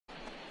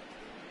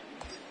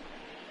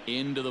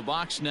Into the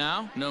box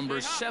now, number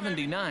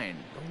 79.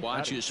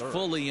 Watch is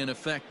fully in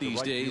effect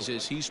these days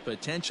as he's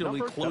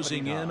potentially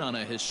closing in on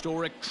a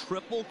historic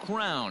triple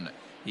crown.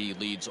 He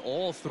leads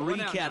all three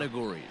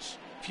categories.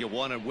 If you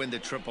want to win the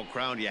Triple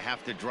Crown, you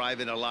have to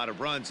drive in a lot of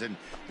runs, and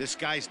this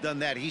guy's done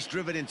that. He's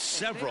driven in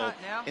several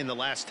in the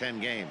last 10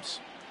 games.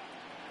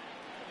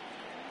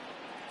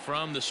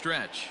 From the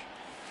stretch.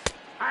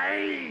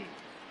 Hey,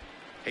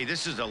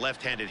 this is a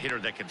left-handed hitter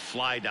that can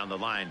fly down the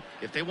line.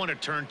 If they want to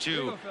turn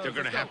two, they're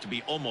going to have to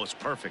be almost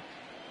perfect.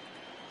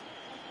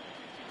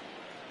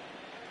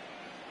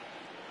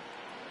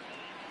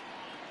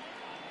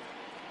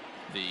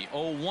 The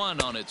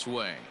 0-1 on its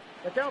way.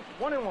 That counts.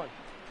 1-1.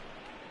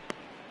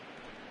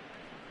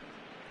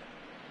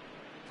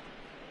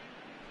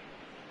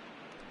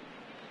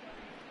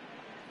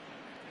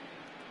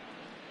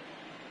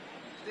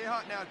 Stay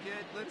hot now,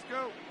 kid. Let's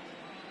go.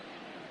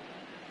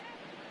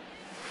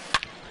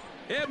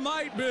 It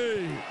might be.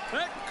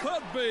 It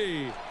could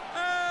be.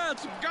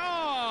 It's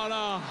gone.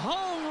 A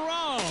home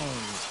run.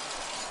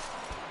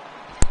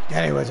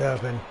 Daddy was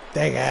open.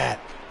 Take that.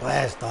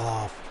 Blast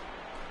off.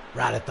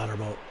 Ride a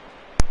Thunderbolt.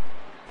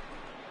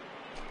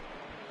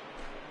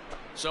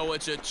 So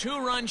it's a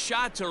two-run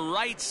shot to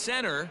right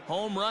center.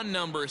 Home run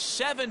number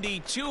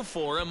 72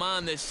 for him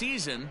on the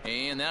season.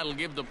 And that'll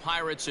give the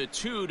Pirates a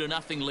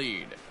 2-0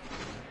 lead.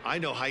 I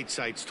know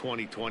hindsight's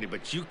 20/20,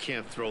 but you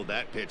can't throw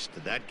that pitch to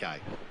that guy.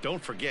 Don't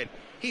forget,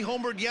 he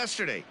homered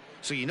yesterday.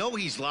 So you know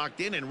he's locked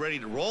in and ready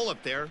to roll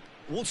up there.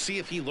 We'll see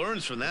if he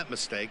learns from that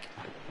mistake.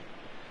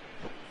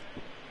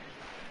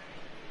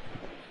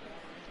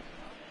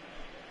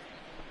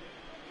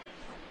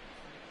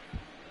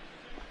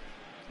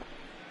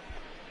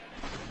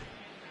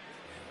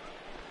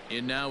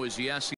 In now is Yassi.